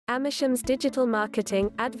Amershams Digital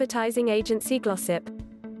Marketing, Advertising Agency Glossop.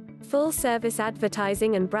 Full-service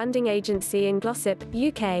advertising and branding agency in Glossop,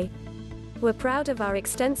 UK. We're proud of our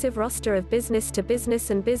extensive roster of business-to-business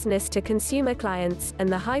and business-to-consumer clients, and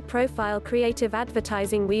the high-profile creative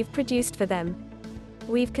advertising we've produced for them.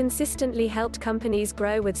 We've consistently helped companies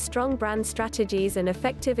grow with strong brand strategies and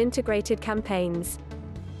effective integrated campaigns.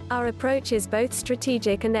 Our approach is both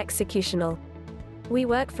strategic and executional. We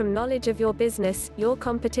work from knowledge of your business, your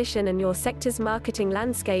competition and your sector's marketing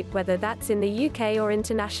landscape, whether that's in the UK or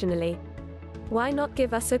internationally. Why not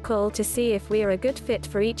give us a call to see if we are a good fit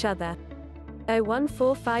for each other?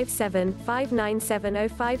 01457 597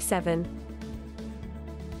 057